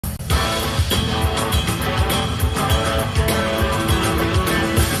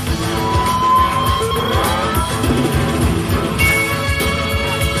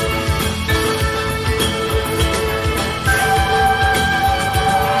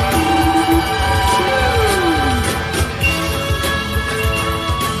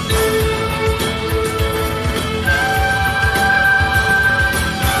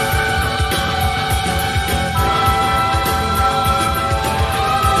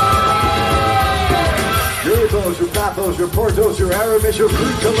Athos, your Portos, your Aramis, your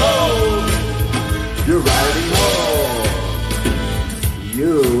Fruit Cologne. You're riding home.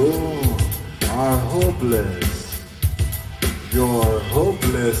 You are hopeless. Your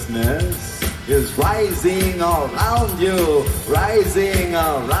hopelessness is rising around you, rising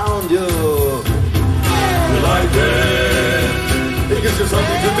around you. You like it? It gives you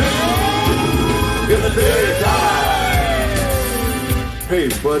something to do in the daytime. Hey,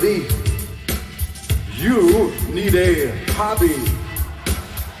 buddy, you need a hobby.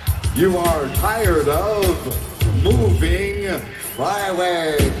 You are tired of moving far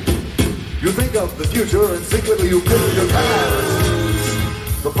away. You think of the future and secretly you fill your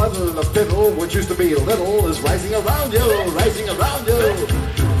past. The puddle and the fiddle, which used to be little, is rising around you, rising around you.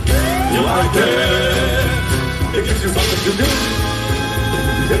 You like it? It gives you something to do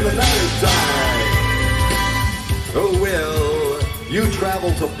in the night time. Oh well, you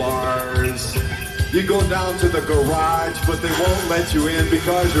travel to bars. You go down to the garage, but they won't let you in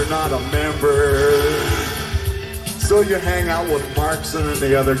because you're not a member. So you hang out with Markson and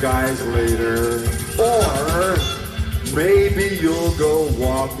the other guys later. Or maybe you'll go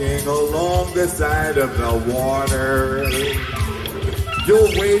walking along the side of the water.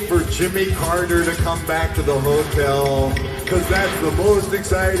 You'll wait for Jimmy Carter to come back to the hotel, because that's the most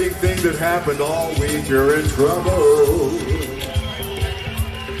exciting thing that happened all week. You're in trouble.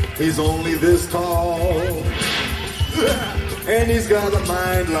 He's only this tall, and he's got a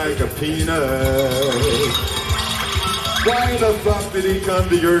mind like a peanut. Why the fuck did he come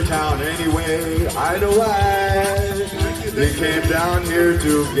to your town anyway? I know why. He came down here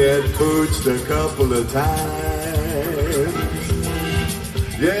to get pooched a couple of times.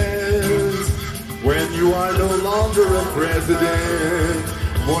 Yes, when you are no longer a president,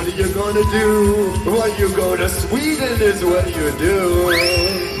 what are you gonna do? Well, you go to Sweden is what you do.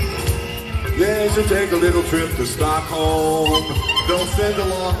 Yes, you take a little trip to Stockholm. They'll send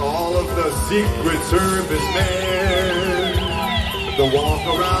along all of the Secret Service men to walk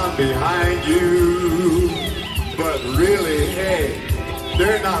around behind you. But really, hey,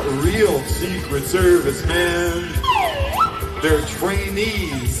 they're not real Secret Service men. They're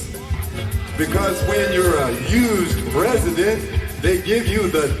trainees. Because when you're a used president, they give you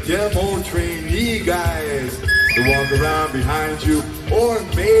the demo trainee guys to walk around behind you. Or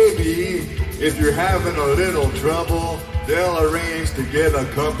maybe, if you're having a little trouble, they'll arrange to get a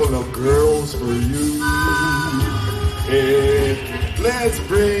couple of girls for you. Hey, let's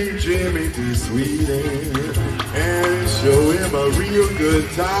bring Jimmy to Sweden and show him a real good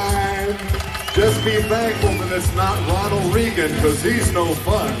time. Just be thankful that it's not Ronald Reagan, because he's no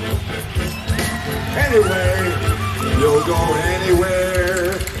fun. Anyway, you'll go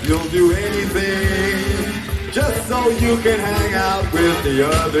anywhere, you'll do anything, just so you can hang out with the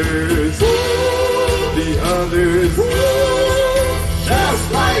others. The others,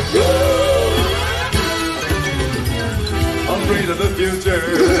 just like you. Afraid of the future.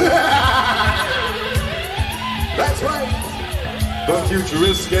 That's right. The future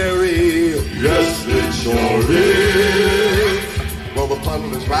is scary. Yes, it sure is. Well, the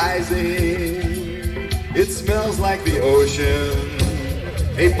puddle is rising. It smells like the ocean,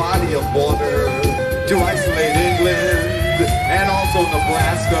 a body of water to isolate England and also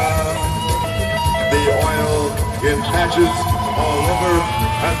Nebraska. The oil in patches all over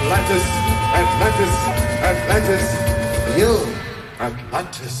Atlantis, Atlantis, Atlantis. You,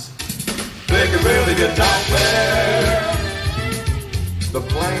 Atlantis. They can barely get down there. The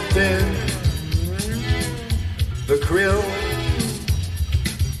plankton, the krill.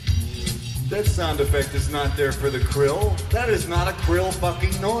 That sound effect is not there for the krill. That is not a krill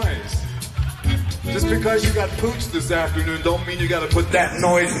fucking noise. Just because you got pooched this afternoon don't mean you gotta put that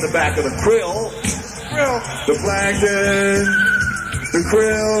noise in the back of the krill. The plankton, the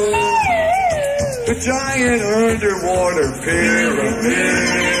krill, the giant underwater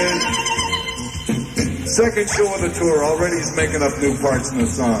pyramid. Second show of the tour, already he's making up new parts in the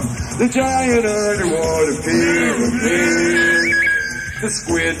song. The giant underwater pyramid, the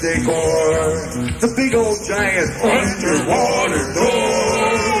squid decor, the big old giant underwater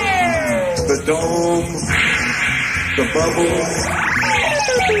door, the dome, the bubbles,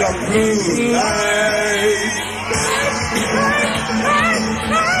 the blue light.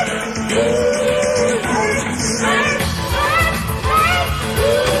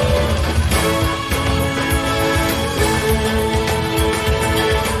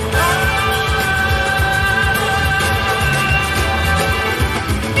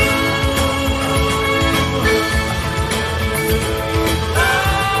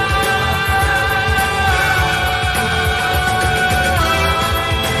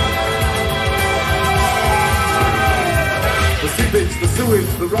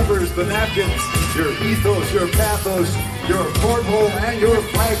 rubbers, the napkins, your ethos, your pathos, your cornhole, and your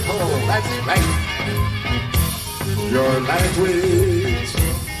flagpole. That's right. Your language.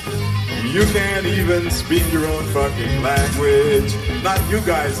 You can't even speak your own fucking language. Not you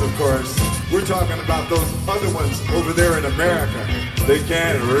guys, of course. We're talking about those other ones over there in America. They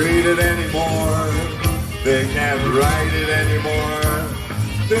can't read it anymore. They can't write it anymore.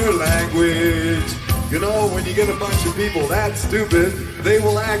 Their language. You know, when you get a bunch of people that stupid, they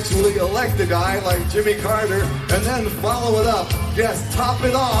will actually elect a guy like Jimmy Carter and then follow it up. Yes, top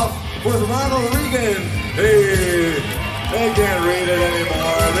it off with Ronald Reagan. Hey, they can't read it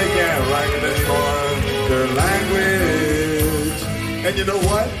anymore. They can't write it anymore. Their language. And you know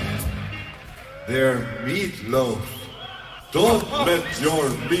what? Their meatloaf. Don't let your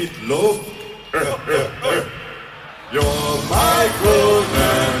meatloaf your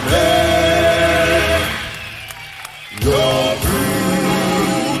micromanage your food.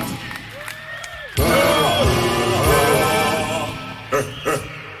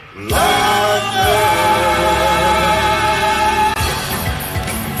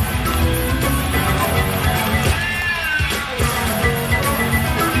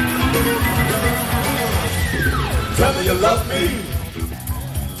 Tell me you love me.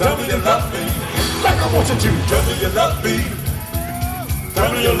 Tell me you love me. Like I want you to. Tell me you love me.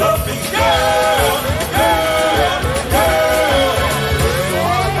 Tell me you love me. Yeah, yeah, yeah.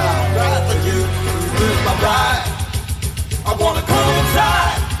 I'm right for you. This is my ride. I wanna come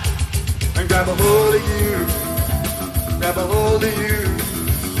inside and grab a hold of you. Grab a hold of you.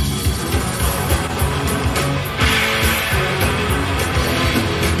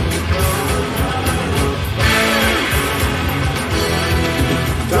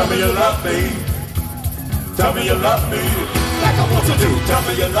 Tell me you love me. Tell me you love me. Like I want you to. Tell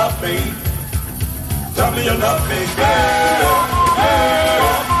me you love me. Tell me you love me. Yeah, yeah,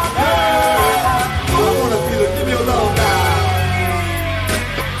 yeah. I wanna feel it. Give me a love now.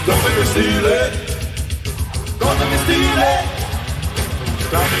 Don't let me steal it. Don't let me steal it.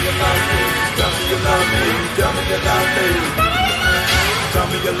 Tell me you love me. Tell me you love me. Tell me you love me. Tell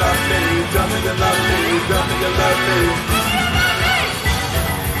me you love me. Tell me you love me. Tell me you love me.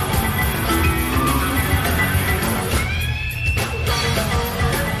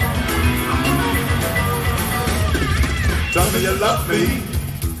 Tell me you love me.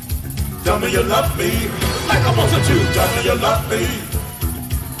 Tell me you love me. Like I want you to. Tell me you love me.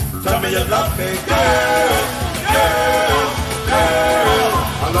 Tell me you love me. Yeah, yeah,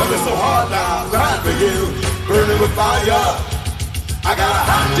 yeah. I love you so hard now. Right for you. Burning with fire. I got a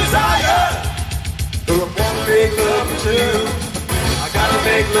hot desire. So I wanna make love with you. I gotta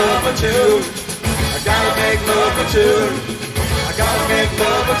make love with you. I gotta make love with you. I gotta make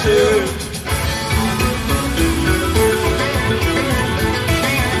love with you.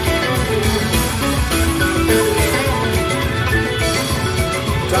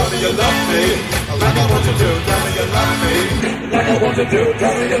 Tell me you love me, like I want you to. Tell me you love me, like I want you to.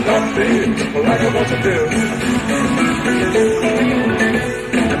 Tell me you love me, like I want you to.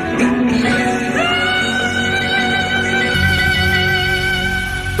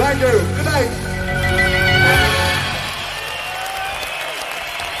 Thank you.